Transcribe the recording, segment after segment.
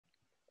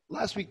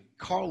last week,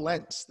 Carl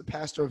Lentz, the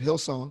pastor of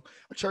Hillsong,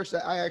 a church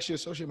that I actually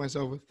associate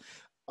myself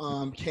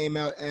with, came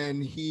out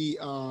and he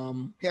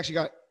actually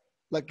got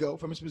let go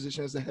from his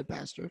position as the head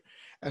pastor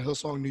at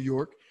Hillsong, New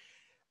York.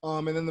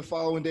 And then the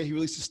following day, he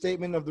released a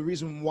statement of the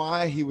reason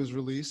why he was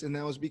released, and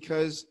that was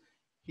because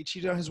he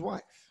cheated on his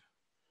wife.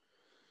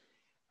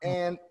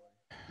 And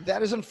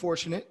that is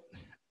unfortunate.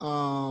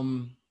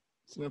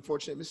 It's an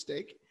unfortunate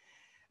mistake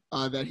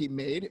that he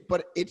made,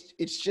 but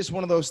it's just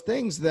one of those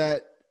things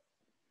that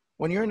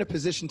when you're in a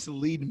position to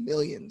lead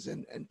millions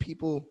and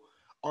people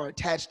are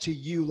attached to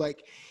you,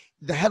 like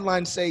the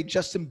headlines say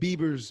Justin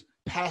Bieber's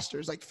pastor,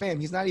 is like, fam,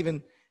 he's not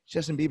even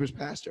Justin Bieber's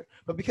pastor,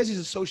 but because he's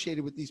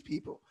associated with these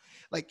people,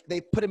 like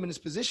they put him in this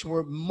position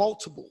where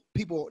multiple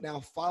people now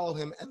follow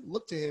him and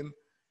look to him.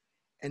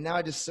 And now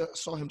I just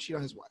saw him cheat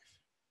on his wife.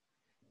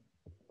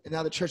 And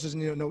now the church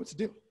doesn't even know what to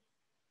do.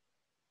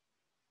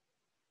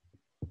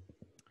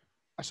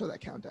 I saw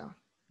that countdown.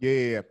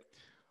 Yeah.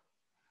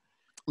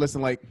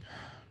 Listen, like,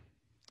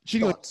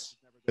 cheating is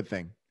never a good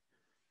thing.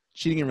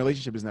 Cheating in a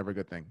relationship is never a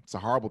good thing. It's a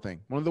horrible thing.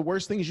 One of the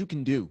worst things you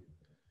can do.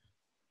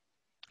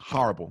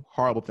 Horrible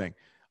thing.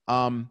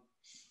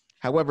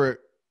 However,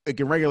 like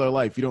in regular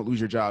life, you don't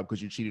lose your job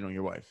because you cheated on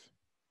your wife.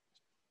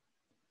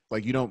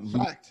 Like you don't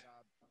lose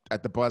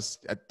at the bus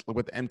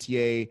with the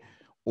MTA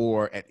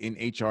or in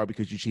HR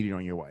because you cheated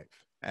on your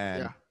wife.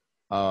 And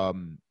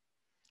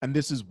and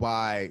this is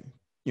why,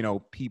 you know,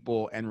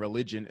 people and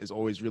religion is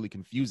always really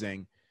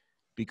confusing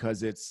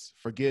because it's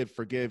forgive.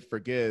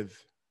 You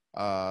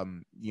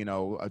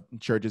know, a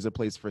church is a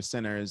place for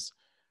sinners.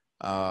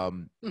 But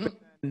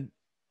then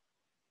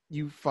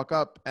you fuck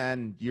up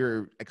and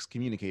you're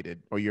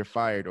excommunicated or you're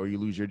fired or you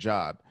lose your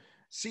job.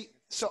 See,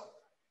 so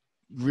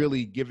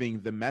really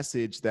giving the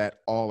message that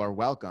all are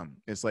welcome.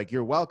 It's like,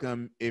 you're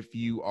welcome if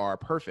you are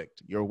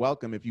perfect. You're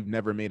welcome if you've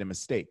never made a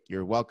mistake.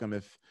 You're welcome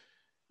if,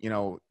 you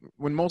know,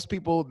 when most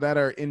people that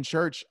are in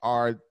church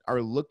are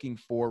looking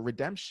for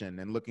redemption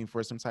and looking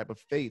for some type of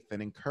faith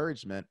and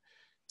encouragement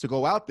to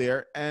go out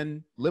there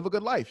and live a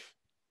good life.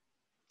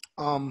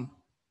 You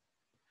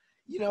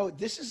know,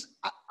 this is,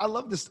 I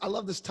love this. I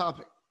love this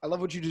topic. I love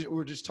what we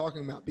were just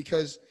talking about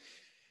because,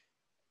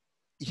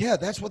 yeah,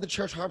 that's what the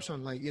church harps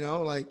on. Like, you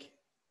know, like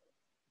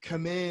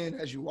come in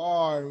as you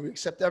are and we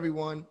accept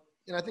everyone.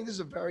 And I think this is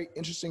a very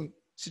interesting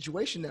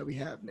situation that we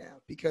have now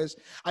because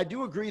I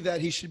do agree that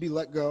he should be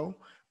let go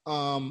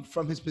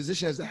from his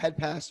position as the head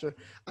pastor.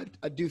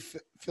 I do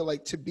feel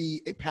like to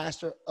be a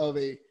pastor of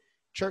a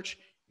church,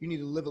 you need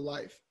to live a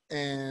life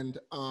and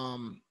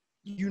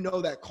you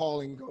know that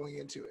calling going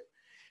into it.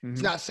 Mm-hmm.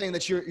 It's not saying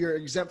that you're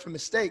exempt from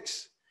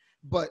mistakes,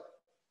 but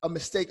a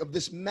mistake of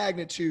this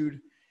magnitude,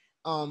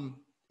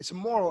 it's a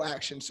moral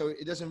action. So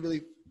it doesn't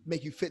really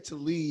make you fit to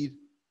lead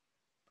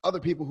other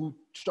people who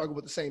struggle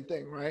with the same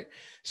thing, right?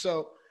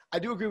 So I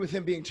do agree with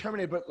him being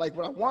terminated, but like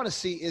what I want to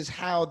see is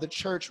how the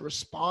church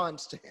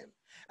responds to him.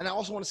 And I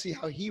also want to see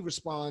how he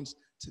responds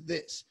to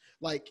this.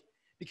 Like,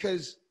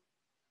 because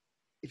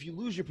if you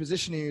lose your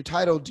position and your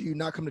title, do you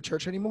not come to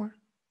church anymore?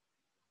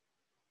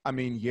 I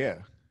mean, yeah.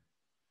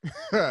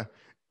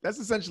 That's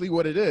essentially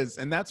what it is.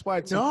 And that's why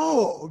it's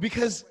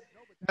because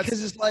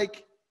it's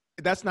like,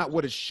 that's not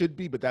what it should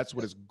be, but that's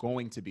what it's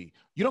going to be.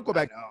 You don't go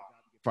back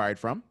fired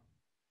from.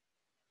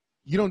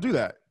 You don't do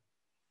that.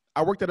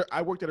 I worked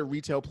at a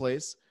retail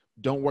place.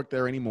 Don't work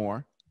there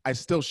anymore. I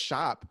still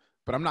shop,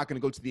 but I'm not going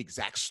to go to the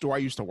exact store I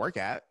used to work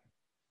at.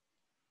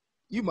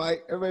 You might.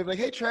 Everybody be like,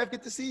 hey, Trev,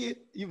 good to see you.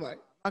 You might. I'm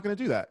not going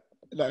to do that.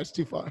 No, it's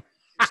too far.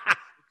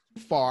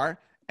 Too far.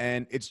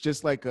 And it's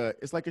just like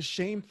it's like a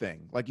shame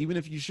thing. Like, even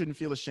if you shouldn't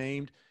feel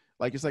ashamed,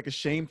 like it's like a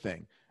shame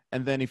thing.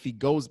 And then if he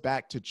goes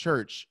back to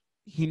church,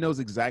 he knows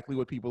exactly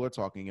what people are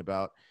talking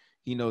about.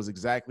 He knows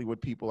exactly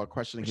what people are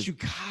questioning. But you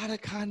gotta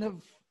kind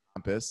of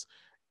compass.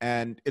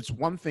 And it's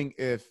one thing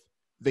if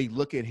they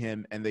look at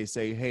him and they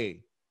say,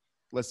 hey,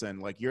 listen,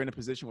 like you're in a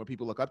position where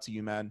people look up to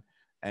you, man.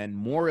 And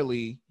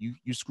morally,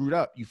 you screwed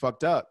up. You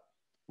fucked up.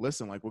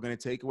 Listen, like we're going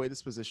to take away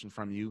this position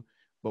from you,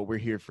 but we're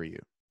here for you.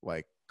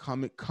 Like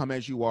come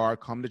as you are,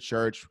 come to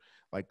church,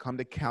 like come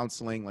to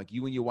counseling, like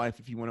you and your wife,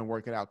 if you want to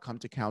work it out, come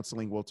to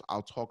counseling.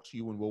 I'll talk to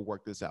you and we'll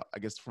work this out. I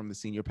guess from the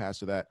senior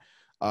pastor that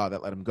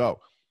let him go.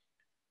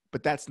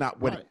 But that's not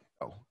what it is.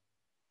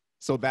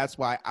 So that's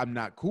why I'm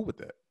not cool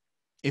with it.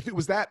 If it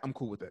was that, I'm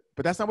cool with it.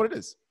 But that's not what it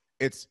is.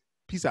 It's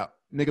peace out.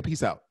 Nigga,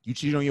 peace out. You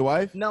cheated on your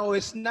wife? No,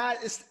 it's not.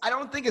 I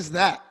don't think it's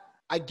that.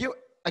 I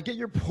get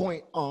your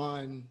point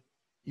on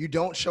you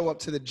don't show up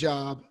to the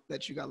job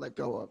that you got let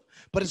go of.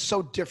 But it's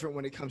so different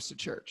when it comes to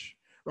church,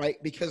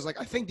 right? Because like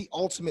I think the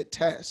ultimate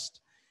test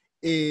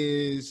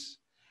is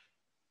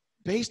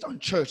based on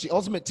church. The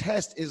ultimate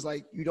test is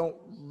like you don't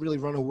really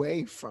run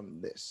away from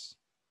this.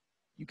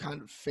 You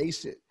kind of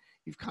face it.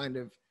 You kind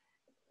of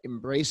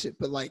embrace it.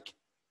 But like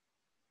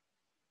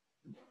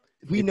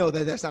we know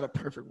that that's not a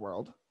perfect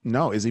world.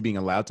 No. Is he being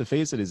allowed to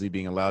face it? Is he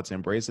being allowed to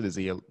embrace it? Is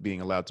he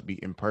being allowed to be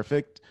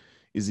imperfect?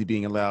 Is he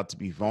being allowed to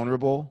be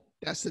vulnerable?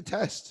 That's the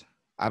test.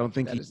 I don't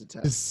think that is the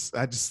test.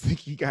 I just think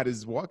he got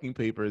his walking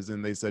papers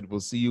and they said, we'll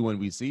see you when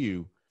we see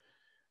you.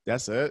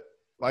 That's it.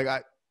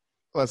 Like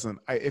Listen,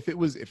 if it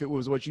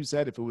was what you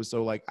said, if it was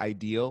so like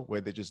ideal,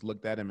 where they just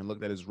looked at him and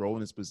looked at his role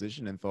and his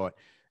position and thought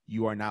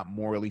you are not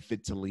morally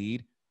fit to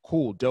lead,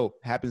 cool, dope.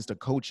 Happens to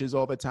coaches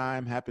all the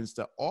time. Happens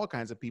to all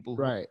kinds of people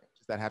Right.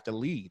 that have to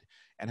lead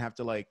and have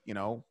to like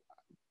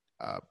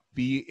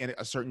be in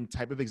a certain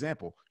type of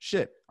example.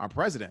 Shit, our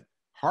president,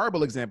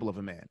 horrible example of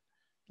a man,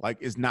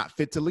 like is not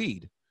fit to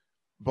lead.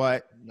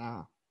 But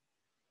Nah.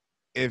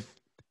 if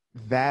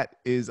that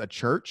is a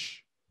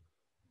church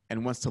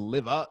and wants to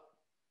live up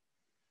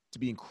to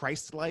being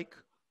Christ-like,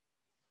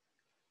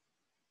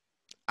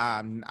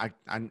 I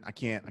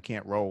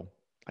can't roll.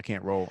 I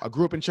can't roll. I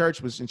grew up in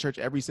church, was in church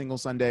every single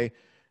Sunday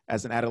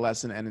as an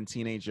adolescent and a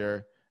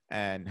teenager,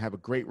 and have a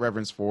great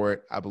reverence for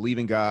it. I believe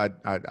in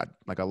God.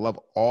 I love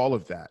all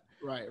of that.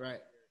 Right.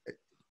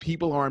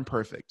 People aren't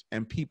perfect,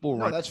 and people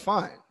No, that's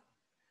fine.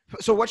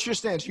 So what's your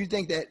stance? You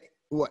think that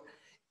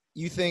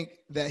you think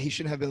that he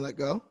shouldn't have been let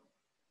go?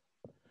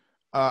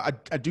 I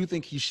do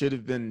think he should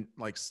have been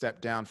like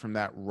stepped down from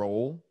that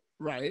role.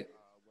 Right.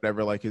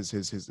 Whatever like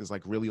his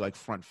like really like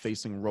front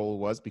facing role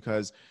was,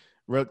 because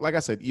like I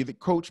said, either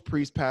coach,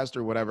 priest,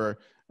 pastor, whatever,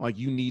 like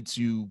you need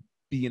to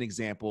be an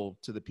example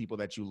to the people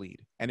that you lead.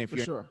 And if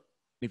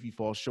you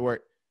fall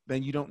short,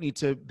 then you don't need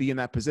to be in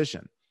that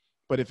position.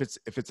 But if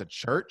it's a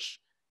church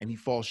and he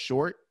falls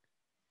short,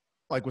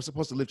 like we're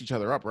supposed to lift each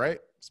other up, right?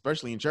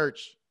 Especially in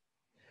church.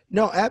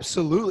 No,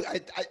 absolutely.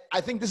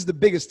 I think this is the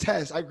biggest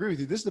test. I agree with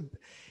you.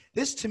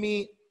 This to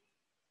me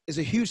is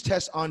a huge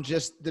test on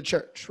just the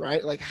church,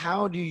 right? Like,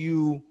 how do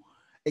you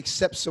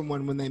accept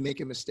someone when they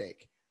make a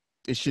mistake?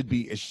 It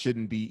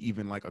shouldn't be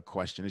even like a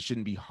question. It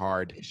shouldn't be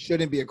hard. It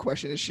shouldn't be a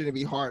question. It shouldn't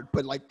be hard.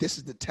 But like, this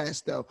is the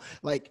test though.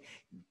 Like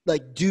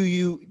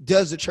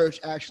does the church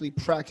actually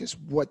practice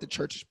what the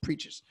church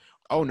preaches?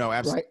 Oh no,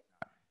 absolutely. Right?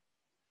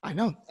 I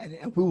know.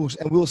 And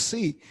we'll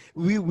see.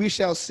 We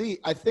shall see.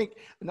 I think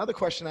another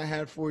question I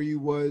had for you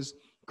was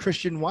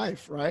Christian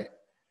wife, right?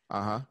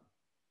 Uh-huh.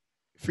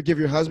 Forgive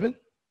your husband.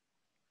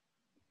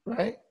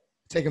 Right?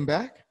 Take him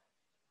back.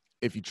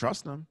 If you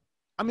trust him.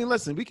 I mean,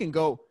 listen, we can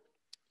go,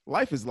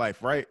 life is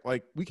life, right?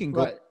 Like we can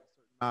go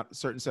not a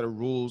certain set of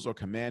rules or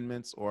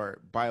commandments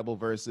or Bible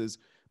verses,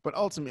 but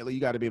ultimately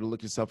you got to be able to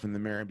look yourself in the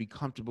mirror and be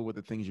comfortable with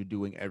the things you're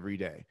doing every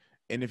day.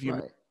 And if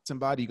you're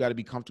somebody, you got to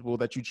be comfortable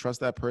that you trust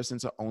that person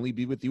to only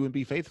be with you and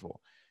be faithful.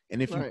 And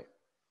if you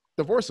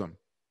divorce them.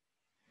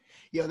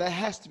 Yo, that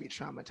has to be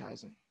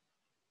traumatizing.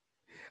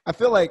 I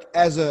feel like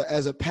as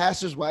a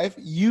pastor's wife,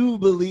 you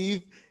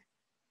believe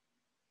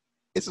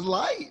it's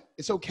light.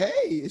 It's okay.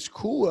 It's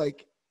cool.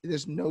 Like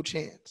there's no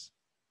chance.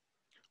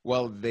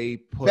 Well, they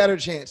put better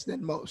chance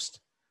than most.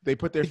 They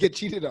put their to get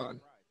cheated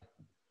on.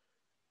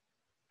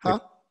 Huh?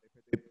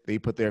 They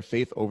put their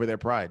faith over their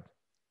pride.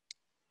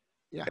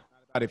 Yeah.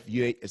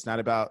 It's not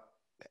about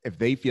if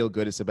they feel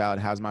good. It's about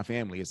how's my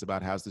family. It's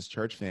about how's this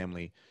church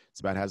family.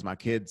 It's about how's my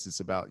kids. It's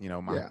about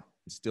my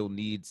still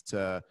needs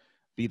to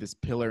be this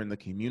pillar in the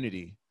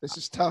community. This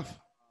is tough.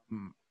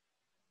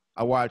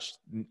 I watched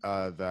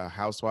the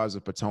Housewives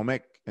of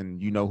Potomac,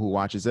 and you know who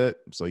watches it,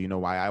 so you know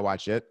why I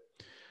watch it.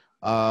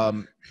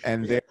 And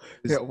way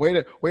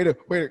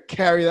to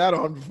carry that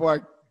on before I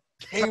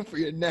came for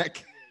your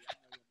neck.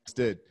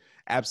 Did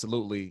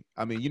absolutely.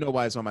 I mean, you know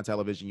why it's on my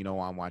television. You know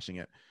why I'm watching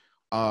it.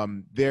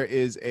 There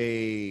is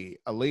a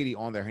lady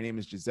on there. Her name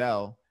is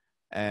Giselle,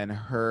 and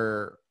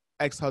her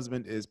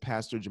ex-husband is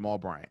Pastor Jamal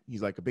Bryant.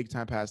 He's like a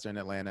big-time pastor in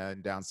Atlanta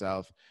and down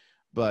south,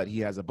 but he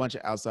has a bunch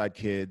of outside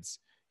kids.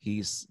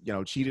 He's,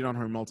 cheated on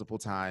her multiple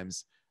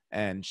times,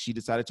 and she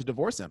decided to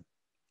divorce him.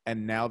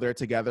 And now they're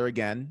together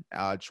again,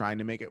 trying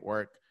to make it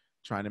work,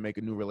 trying to make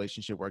a new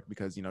relationship work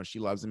because, she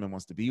loves him and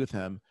wants to be with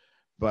him.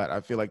 But I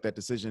feel like that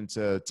decision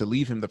to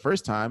leave him the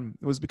first time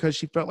was because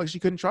she felt like she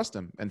couldn't trust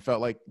him and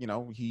felt like,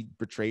 he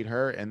betrayed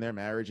her and their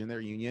marriage and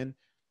their union.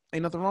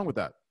 Ain't nothing wrong with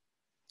that.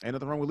 Ain't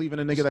nothing wrong with leaving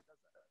a nigga that.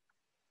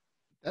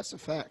 That's a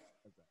fact.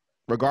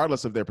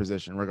 Regardless of their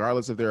position,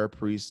 regardless if they're a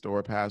priest or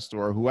a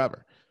pastor or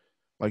whoever.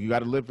 Like, you got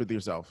to live with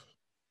yourself.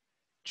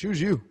 Choose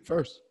you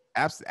first.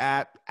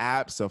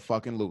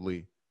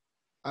 Abso-fucking-lutely.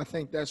 I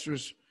think that's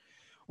just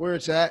where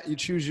it's at. You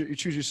choose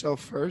yourself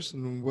first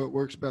and what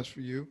works best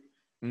for you.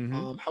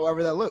 Mm-hmm.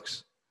 However that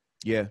looks.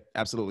 Yeah,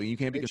 absolutely. You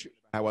can't be concerned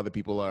about how other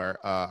people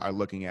are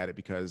looking at it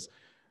because,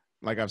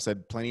 like I've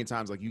said plenty of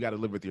times, like you got to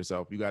live with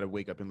yourself. You got to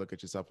wake up and look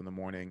at yourself in the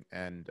morning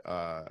and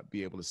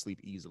be able to sleep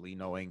easily,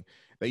 knowing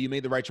that you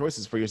made the right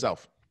choices for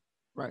yourself.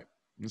 Right.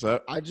 So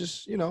I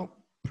just,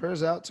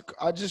 prayers out.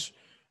 I just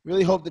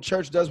really hope the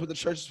church does what the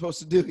church is supposed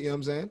to do. You know what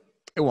I'm saying?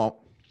 It won't.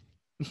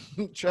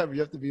 Trevor, you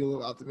have to be a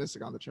little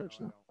optimistic on the church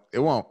now. It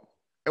won't.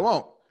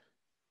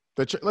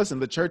 Listen,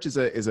 the church is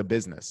a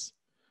business.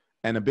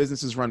 And a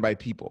business is run by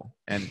people.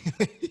 And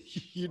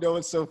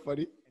it's so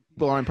funny.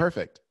 People aren't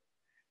perfect.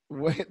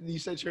 When you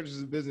say church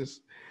is a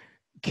business,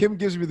 Kim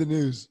gives me the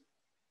news.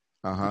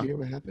 Uh-huh. Did you hear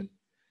what happened?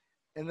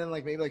 And then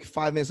maybe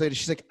 5 minutes later,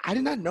 she's like, I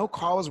did not know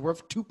Carl was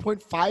worth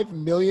 $2.5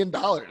 million.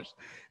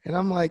 And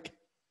I'm like,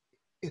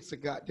 it's a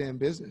goddamn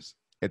business.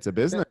 It's a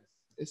business.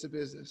 It's a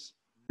business.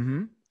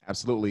 Mm-hmm.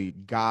 Absolutely.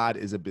 God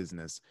is a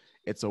business.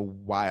 it's a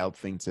wild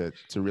thing to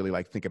really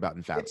like think about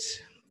and fathom.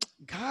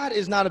 God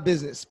is not a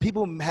business.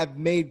 People have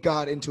made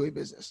God into a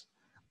business.